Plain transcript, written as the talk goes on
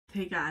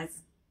Hey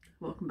guys,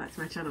 welcome back to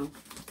my channel.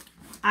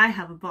 I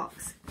have a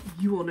box.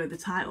 You all know the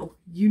title.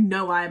 You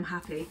know I am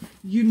happy.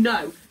 You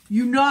know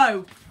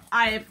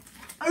I have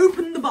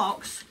opened the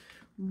box,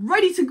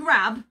 ready to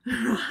grab,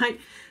 right?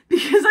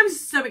 Because I'm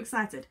so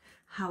excited.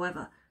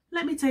 However,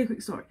 let me tell you a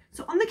quick story.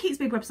 So on the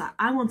Spade website,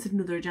 I wanted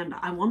another agenda.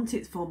 I want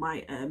it for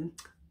my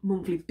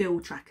monthly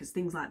bill trackers,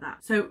 things like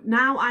that. So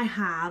now I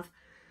have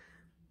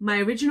my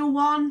original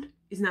one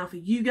is now for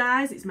you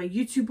guys. It's my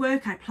YouTube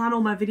work. I plan all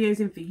my videos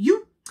in for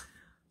you.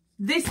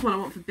 This one I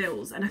want for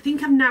bills, and I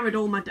think I've narrowed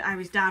all my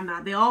diaries down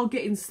now. They are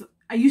getting,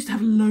 I used to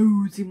have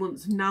loads in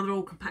once, and now they're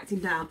all compacting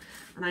down,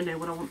 and I know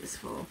what I want this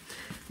for.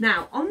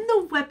 Now, on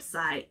the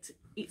website,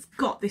 it's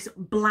got this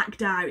black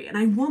diary, and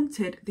I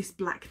wanted this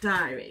black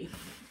diary.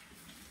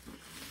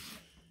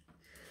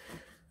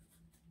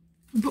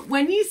 But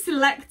when you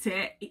select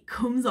it, it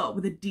comes up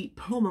with a deep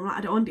plum. I'm like,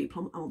 I don't want deep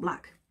plum, I want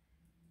black.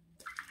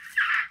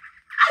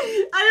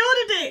 I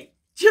ordered it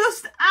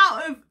just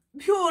out of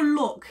pure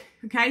luck,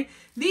 okay?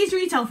 These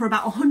retail for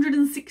about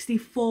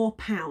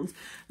 £164.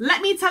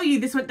 Let me tell you,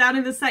 this went down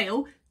in the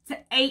sale to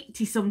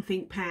 80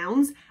 something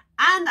pounds,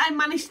 and I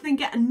managed to then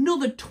get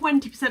another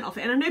 20% off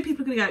it. And I know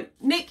people are gonna go,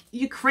 Nick,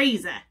 you're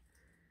crazy.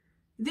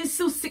 This is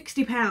still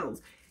 £60.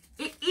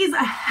 It is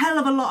a hell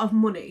of a lot of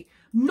money,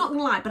 not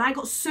gonna lie, but I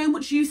got so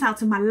much use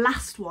out of my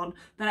last one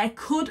that I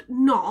could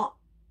not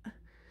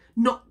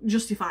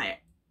justify it.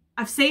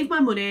 I've saved my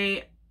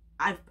money.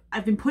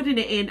 I've been putting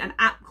it in an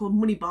app called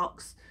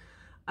Moneybox.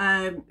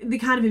 They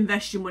kind of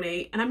invest your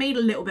money, and I made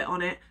a little bit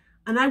on it,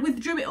 and I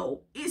withdrew it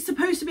all. It's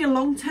supposed to be a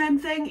long-term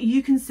thing.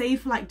 You can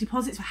save for like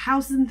deposits for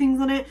houses and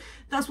things on it.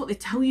 That's what they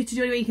tell you to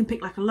do anyway. You can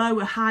pick like a low,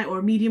 a high, or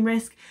a medium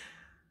risk.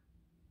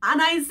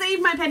 And I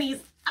saved my pennies,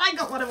 and I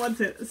got what I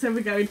wanted. So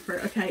we're going for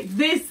it. Okay,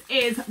 this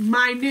is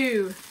my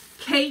new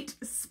Kate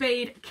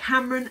Spade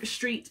Cameron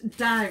Street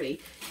diary.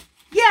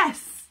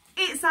 Yes,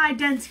 it's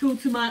identical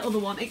to my other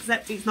one,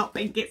 except it's not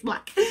pink, it's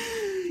black.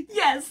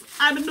 Yes,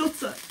 I'm a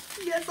nutter.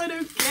 Yes, I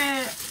don't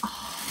care.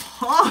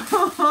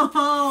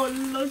 Oh,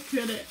 look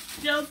at it.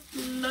 Just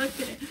look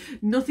at it.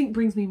 Nothing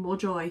brings me more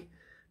joy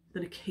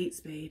than a Kate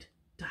Spade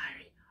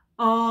diary.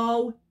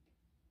 Oh,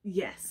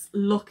 yes.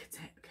 Look at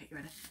it. Okay, you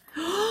ready?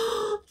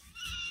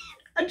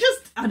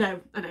 I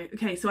know.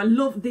 Okay, so I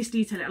love this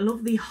detailing. I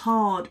love the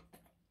hard.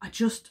 I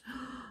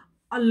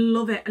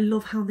love it. I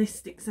love how this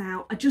sticks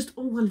out. I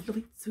love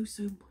it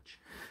so much.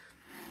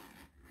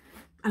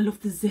 I love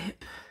the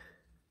zip.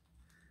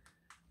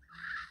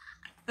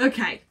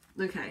 Okay,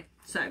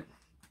 so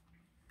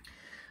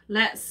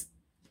let's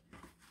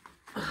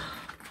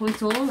point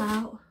it all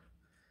out.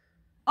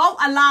 Oh,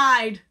 I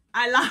lied.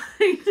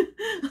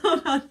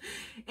 Hold on.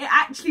 It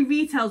actually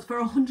retails for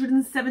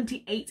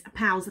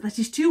 £178. That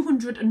is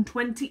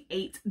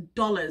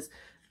 $228.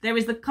 There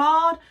is the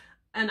card,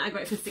 and I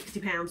got it for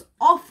 £60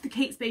 off the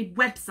Kate Spade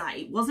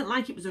website. It wasn't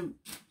like it was a,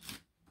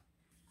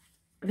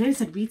 I nearly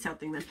said retail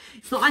thing then.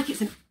 It's not like it's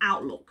an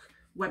Outlook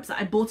website.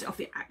 I bought it off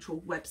the actual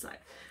website.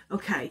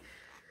 Okay.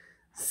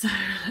 So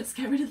let's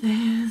get rid of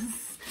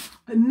this.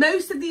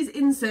 Most of these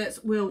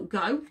inserts will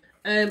go.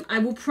 I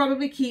will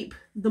probably keep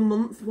the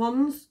month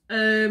ones.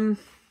 Oh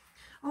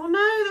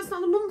no, that's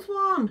not the month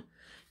one.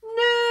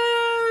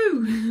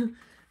 No!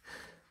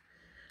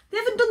 They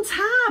haven't done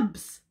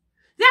tabs.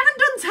 They haven't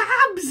done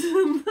tabs.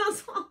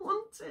 That's what I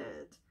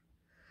wanted.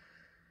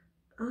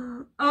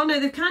 Oh no,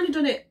 they've kind of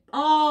done it.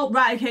 Oh,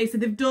 right, okay, so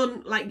they've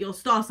done like your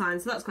star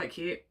signs, so that's quite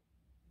cute.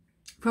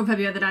 From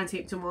February the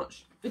 19th to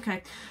March.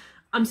 Okay.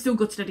 I'm still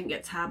gutted I didn't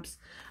get tabs.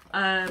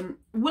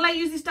 Will I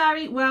use this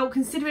diary? Well,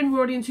 considering we're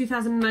already in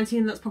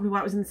 2019, that's probably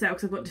why it was in the sale,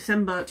 because I've got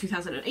December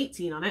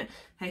 2018 on it.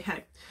 Hey,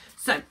 hey.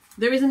 So,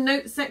 there is a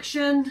note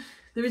section.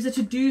 There is a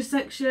to-do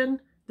section.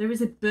 There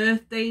is a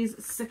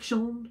birthdays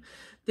section.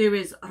 There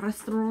is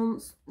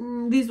restaurants.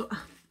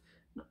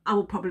 I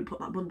will probably put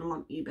that bundle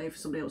on eBay for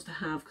somebody else to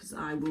have, because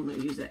I will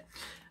not use it.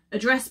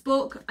 Address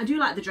book. I do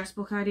like the dress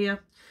book idea.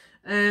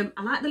 I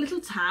like the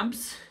little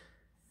tabs.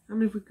 How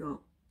many have we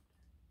got?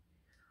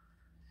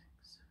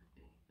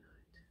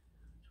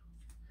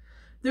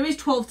 There is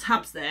 12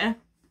 tabs there.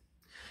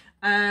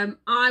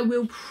 I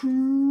will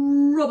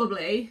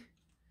probably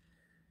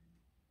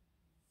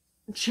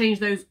change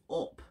those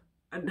up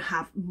and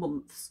have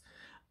months.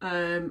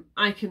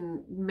 I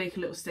can make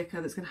a little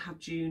sticker that's going to have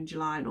June,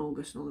 July and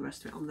August and all the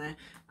rest of it on there.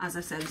 As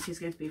I said, this is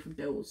going to be for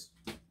bills.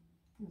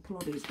 I'll pull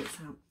all these bits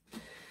out.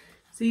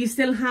 So you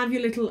still have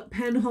your little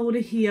pen holder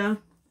here,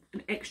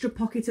 an extra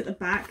pocket at the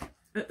back.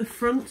 At the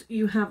front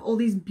you have all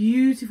these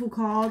beautiful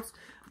cards.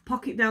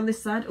 Pocket down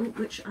this side, oh,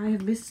 which I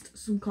have missed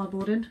some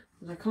cardboard in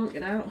that I can't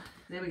get out.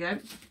 There we go.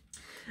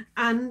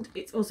 And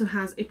it also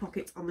has a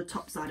pocket on the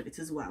top side of it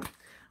as well.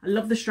 I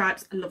love the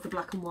stripes. I love the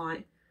black and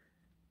white.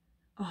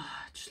 Oh,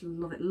 I just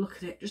love it. Look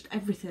at it. Just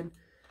everything.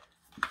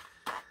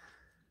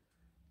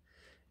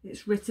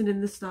 It's written in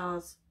the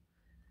stars.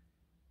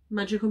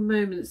 Magical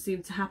moments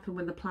seem to happen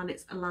when the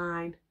planets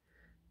align.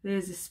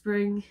 There's a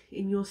spring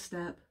in your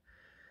step.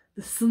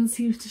 The sun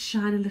seems to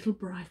shine a little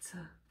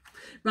brighter.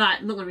 Right,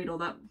 I'm not going to read all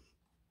that.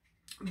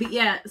 But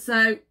yeah,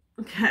 so,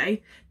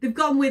 okay. They've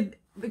gone with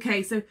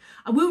okay, so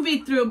I will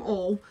read through them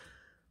all.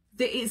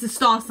 It's a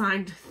star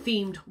sign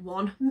themed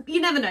one. You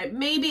never know,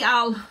 maybe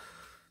I'll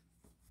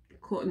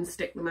cut and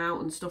stick them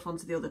out and stuff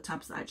onto the other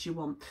tabs that I actually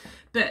want.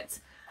 But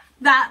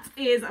that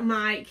is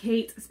my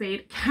Kate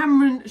Spade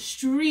Cameron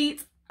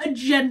Street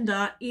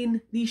agenda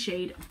in the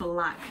shade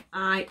black.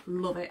 I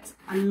love it.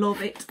 I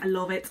love it. I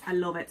love it. I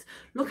love it.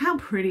 Look how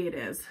pretty it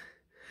is.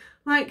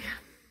 Like,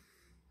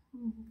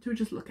 should we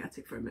just look at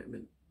it for a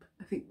moment?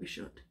 I think we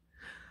should.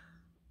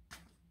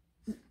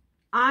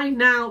 I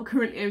now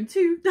currently own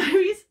 2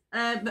 diaries.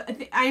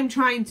 But I am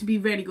trying to be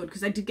really good,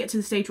 because I did get to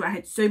the stage where I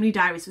had so many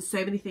diaries for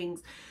so many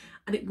things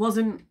and it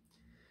wasn't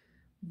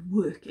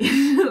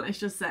working, let's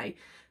just say.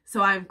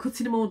 So I'm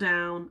cutting them all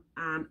down,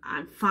 and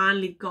I've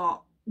finally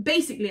got,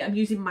 basically I'm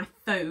using my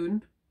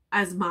phone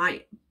as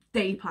my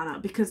day planner,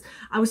 because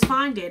I was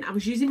finding I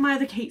was using my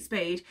other Kate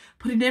Spade,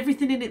 putting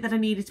everything in it that I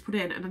needed to put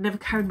in, and I never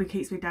carried my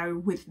Kate Spade diary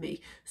with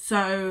me,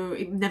 so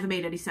it never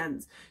made any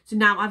sense. So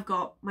now I've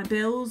got my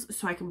bills,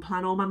 so I can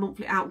plan all my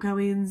monthly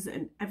outgoings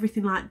and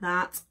everything like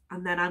that,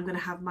 and then I'm going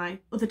to have my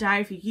other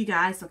diary for you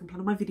guys, so I can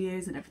plan all my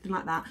videos and everything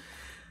like that.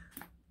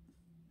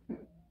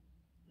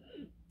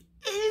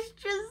 It's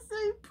just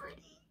so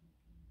pretty.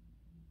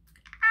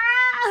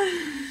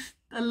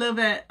 I love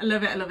it. I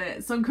love it. I love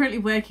it. So I'm currently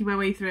working my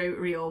way through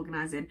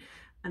reorganising,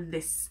 and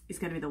this is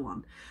going to be the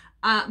one.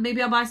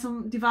 Maybe I'll buy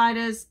some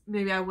dividers.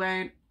 Maybe I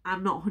won't.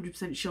 I'm not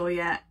 100% sure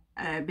yet.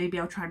 Maybe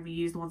I'll try and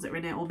reuse the ones that are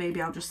in it, or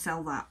maybe I'll just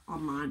sell that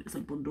online as a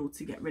bundle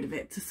to get rid of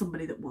it to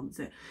somebody that wants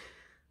it.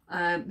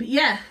 But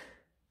yeah.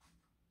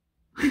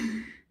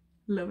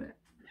 Love it.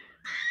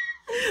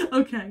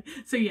 Okay,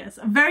 so yes,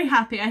 I'm very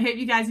happy. I hope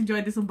you guys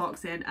enjoyed this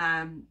unboxing.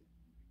 I'm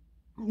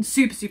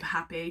super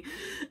happy.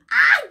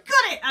 I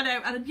got it! I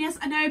know, and yes,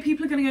 I know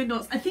people are going to go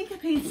nuts. I think I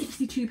paid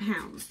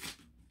 £62.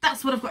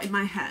 That's what I've got in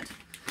my head.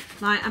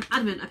 Like, I'm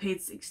adamant I paid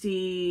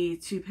 £62.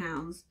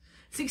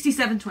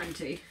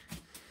 £67.20.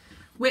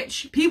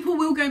 Which people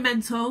will go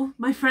mental.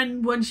 My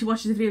friend, when she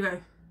watches the video,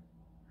 go,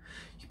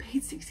 "You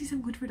paid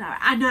 67 quid for a diary."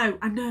 I know,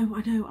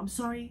 I'm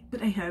sorry,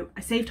 but hey ho,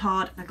 I saved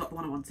hard and I got the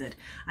one I wanted.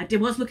 I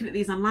was looking at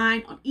these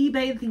online on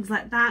eBay and things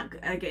like that,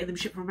 getting them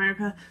shipped from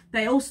America.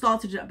 They all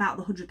started at about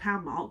the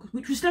 £100 mark,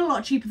 which was still a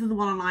lot cheaper than the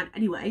one online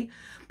anyway,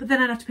 but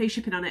then I'd have to pay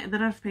shipping on it, and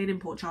then I'd have to pay an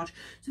import charge,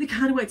 so they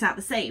kind of worked out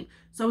the same.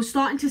 So I was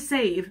starting to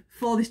save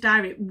for this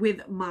diary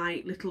with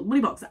my little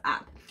money box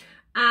app,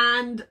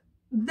 and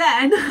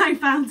then I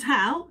found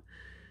out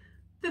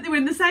that they were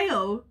in the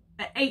sale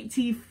at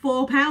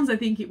 £84, I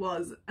think it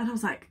was, and I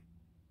was like,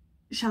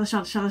 shall I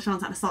shan't,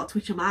 and I started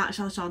twitching my out,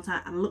 shall I shan't,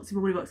 and I looked in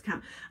my money box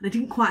account and I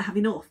didn't quite have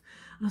enough,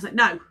 and I was like,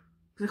 no,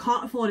 because I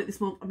can't afford it this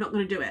month, I'm not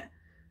going to do it.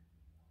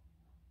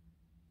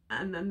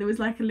 And then there was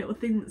like a little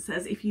thing that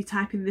says, if you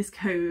type in this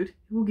code,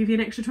 we'll give you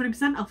an extra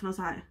 20% off, and I was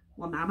like,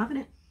 well, now I'm having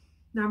it.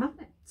 Now I'm having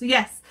it. So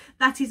yes,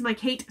 that is my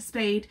Kate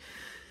Spade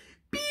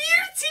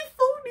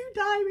beautiful new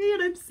diary,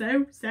 and I'm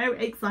so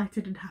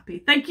excited and happy.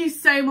 Thank you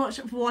so much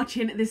for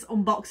watching this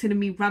unboxing and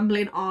me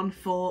rambling on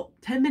for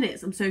 10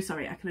 minutes. I'm so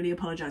sorry. I can only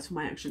apologise for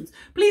my actions.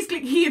 Please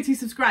click here to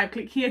subscribe,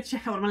 click here to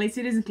check out one of my latest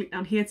videos, and click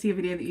down here to see a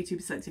video that YouTube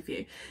has selected for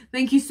you.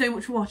 Thank you so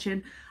much for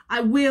watching. I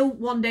will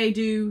one day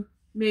do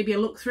maybe a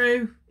look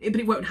through, but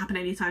it won't happen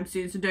anytime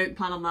soon, so don't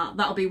plan on that.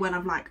 That'll be when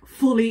I'm like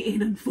fully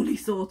in and fully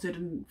sorted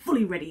and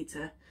fully ready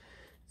to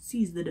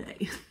seize the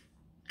day.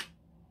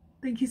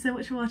 Thank you so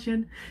much for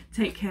watching.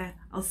 Take care.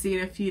 I'll see you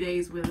in a few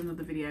days with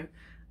another video,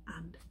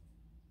 and